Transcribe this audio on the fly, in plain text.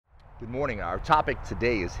Good morning. Our topic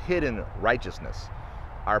today is hidden righteousness.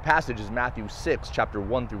 Our passage is Matthew 6, chapter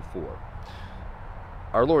 1 through 4.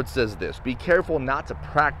 Our Lord says this, "Be careful not to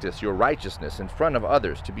practice your righteousness in front of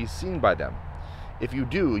others to be seen by them. If you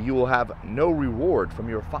do, you will have no reward from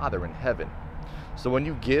your Father in heaven. So when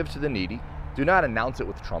you give to the needy, do not announce it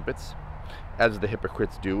with trumpets, as the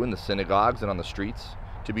hypocrites do in the synagogues and on the streets,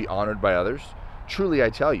 to be honored by others. Truly I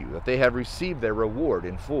tell you that they have received their reward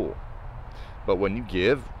in full. But when you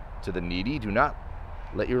give to the needy, do not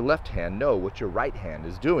let your left hand know what your right hand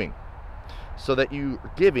is doing, so that your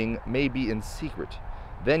giving may be in secret.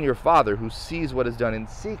 Then your Father, who sees what is done in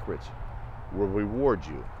secret, will reward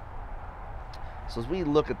you." So as we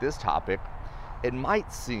look at this topic, it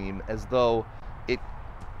might seem as though it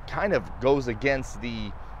kind of goes against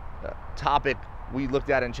the topic we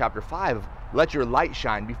looked at in chapter 5, let your light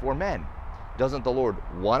shine before men. Doesn't the Lord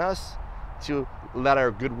want us to let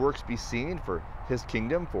our good works be seen for His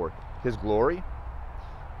kingdom, for His glory?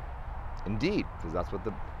 Indeed, because that's what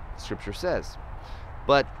the scripture says.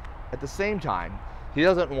 But at the same time, He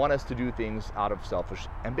doesn't want us to do things out of selfish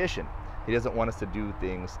ambition. He doesn't want us to do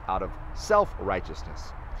things out of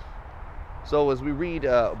self-righteousness. So as we read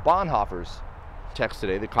Bonhoeffer's text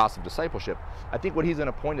today, The Cost of Discipleship, I think what he's going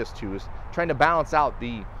to point us to is trying to balance out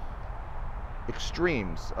the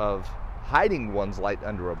extremes of hiding one's light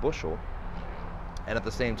under a bushel and at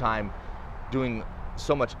the same time doing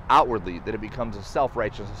so much outwardly that it becomes a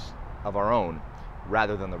self-righteousness of our own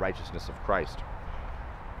rather than the righteousness of Christ.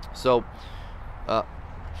 So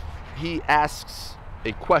he asks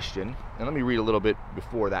a question, and let me read a little bit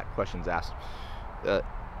before that question's asked.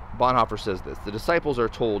 Bonhoeffer says this, "The disciples are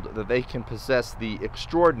told that they can possess the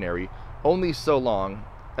extraordinary only so long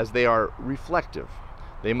as they are reflective.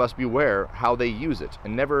 They must beware how they use it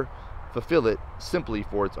and never fulfill it simply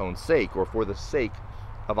for its own sake or for the sake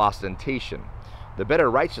of ostentation. The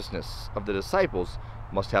better righteousness of the disciples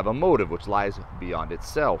must have a motive which lies beyond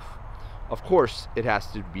itself. Of course, it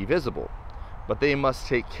has to be visible, but they must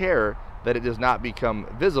take care that it does not become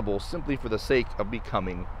visible simply for the sake of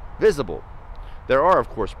becoming visible. There are, of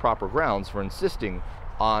course, proper grounds for insisting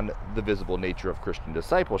on the visible nature of Christian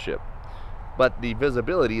discipleship, but the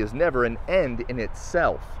visibility is never an end in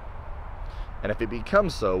itself. And if it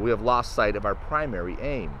becomes so, we have lost sight of our primary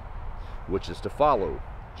aim, which is to follow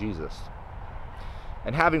Jesus.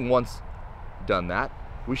 And having once done that,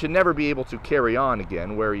 we should never be able to carry on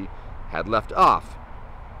again where He had left off.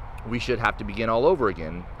 We should have to begin all over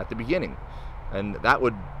again at the beginning. And that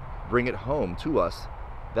would bring it home to us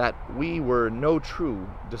that we were no true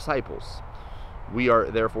disciples. We are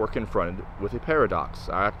therefore confronted with a paradox.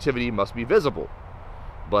 Our activity must be visible,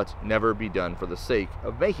 but never be done for the sake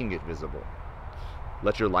of making it visible.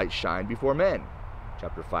 Let your light shine before men,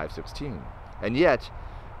 chapter 5:16. And yet,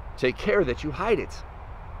 take care that you hide it.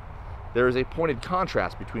 There is a pointed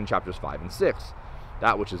contrast between chapters 5 and 6.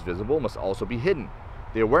 That which is visible must also be hidden.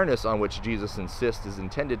 The awareness on which Jesus insists is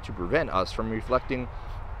intended to prevent us from reflecting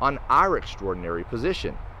on our extraordinary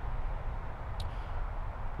position.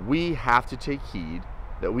 We have to take heed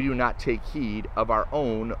that we do not take heed of our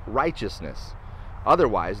own righteousness.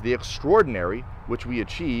 Otherwise, the extraordinary which we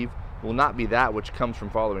achieve will not be that which comes from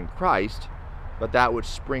following Christ, but that which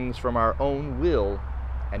springs from our own will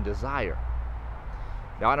and desire."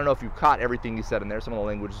 Now, I don't know if you caught everything he said in there. Some of the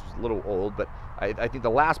language is a little old, but I think the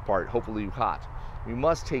last part, hopefully you caught. We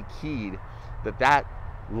must take heed that that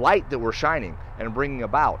light that we're shining and bringing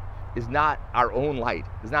about is not our own light,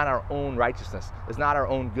 is not our own righteousness, is not our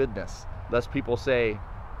own goodness. Lest people say,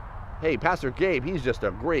 "Hey, Pastor Gabe, he's just a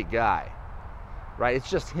great guy," right? It's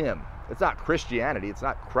just him. It's not Christianity, it's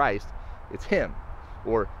not Christ, it's him.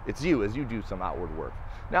 Or it's you as you do some outward work.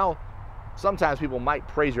 Now, sometimes people might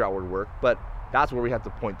praise your outward work, but that's where we have to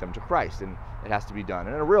point them to Christ, and it has to be done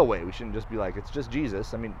in a real way. We shouldn't just be like, it's just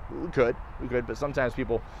Jesus. I mean, we could, but sometimes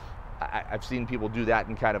people, I've seen people do that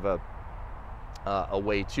in kind of a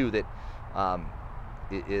way too that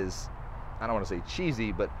it is, I don't want to say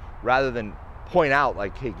cheesy, but rather than point out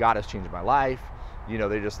like, hey, God has changed my life,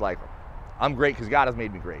 they're just like, I'm great because God has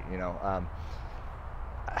made me great,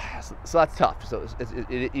 so that's tough. So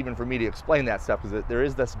even for me to explain that stuff, because there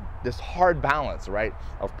is this hard balance, right,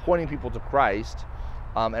 of pointing people to Christ,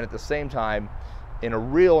 and at the same time, in a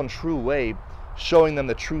real and true way, showing them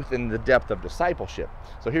the truth and the depth of discipleship.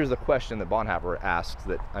 So here's the question that Bonhoeffer asks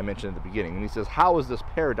that I mentioned at the beginning, and he says, how is this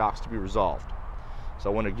paradox to be resolved? So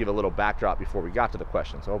I want to give a little backdrop before we got to the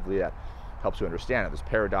question, so hopefully that helps you understand it, this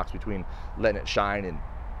paradox between letting it shine and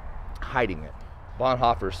hiding it.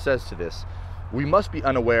 Bonhoeffer says to this, "We must be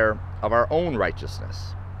unaware of our own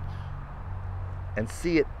righteousness and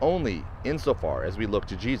see it only insofar as we look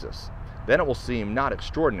to Jesus. Then it will seem not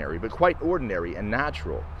extraordinary, but quite ordinary and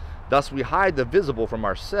natural. Thus we hide the visible from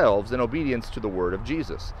ourselves in obedience to the word of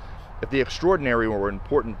Jesus. If the extraordinary were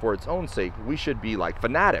important for its own sake, we should be like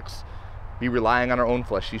fanatics, be relying on our own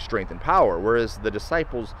fleshly strength and power, whereas the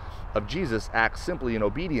disciples of Jesus act simply in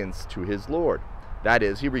obedience to his Lord. That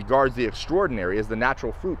is, he regards the extraordinary as the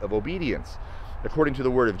natural fruit of obedience. According to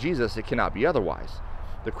the word of Jesus, it cannot be otherwise.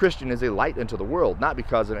 The Christian is a light unto the world, not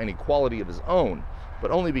because of any quality of his own,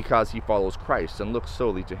 but only because he follows Christ and looks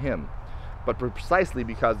solely to him. But precisely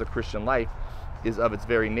because the Christian life is of its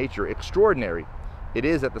very nature extraordinary, it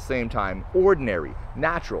is at the same time ordinary,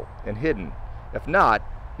 natural, and hidden. If not,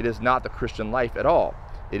 it is not the Christian life at all.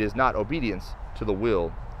 It is not obedience to the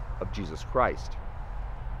will of Jesus Christ.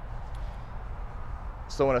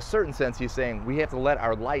 So in a certain sense, he's saying we have to let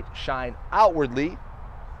our light shine outwardly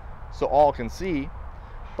so all can see.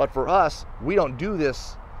 But for us, we don't do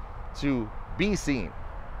this to be seen.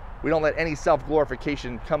 We don't let any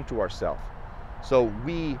self-glorification come to ourselves. So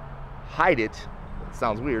we hide it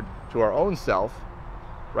sounds weird, to our own self,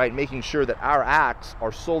 right? Making sure that our acts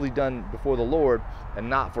are solely done before the Lord and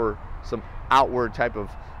not for some outward type of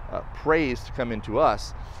praise to come into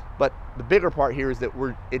us. But the bigger part here is that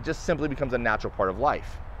it just simply becomes a natural part of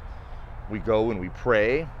life. We go and we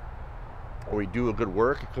pray, or we do a good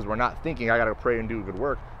work, because we're not thinking, I got to pray and do a good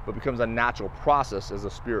work, but it becomes a natural process as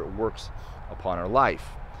the Spirit works upon our life.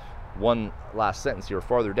 One last sentence here,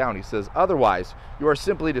 farther down, he says, otherwise, you are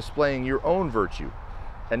simply displaying your own virtue,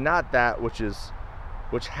 and not that which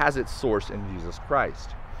has its source in Jesus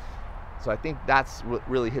Christ. So I think that's what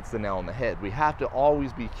really hits the nail on the head. We have to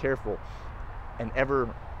always be careful and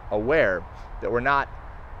ever aware that we're not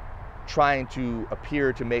trying to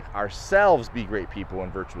appear to make ourselves be great people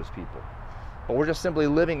and virtuous people, but we're just simply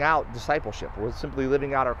living out discipleship. We're simply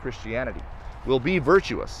living out our Christianity. We'll be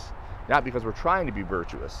virtuous, not because we're trying to be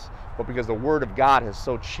virtuous, but because the Word of God has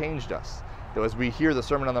so changed us that as we hear the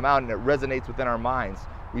Sermon on the Mount and it resonates within our minds,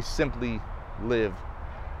 we simply live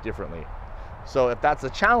differently. So if that's a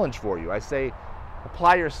challenge for you, I say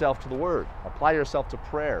apply yourself to the Word. Apply yourself to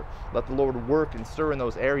prayer. Let the Lord work and stir in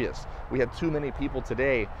those areas. We have too many people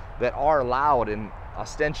today that are loud and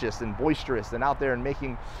ostentatious and boisterous and out there and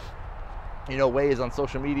making waves on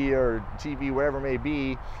social media or TV, wherever it may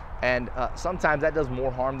be. And sometimes that does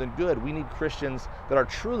more harm than good. We need Christians that are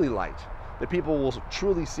truly light, that people will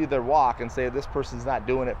truly see their walk and say, this person's not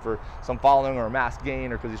doing it for some following or a mass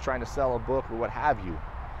gain or because he's trying to sell a book or what have you.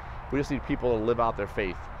 We just need people to live out their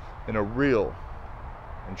faith in a real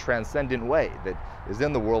and transcendent way that is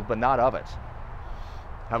in the world but not of it.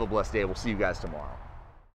 Have a blessed day. We'll see you guys tomorrow.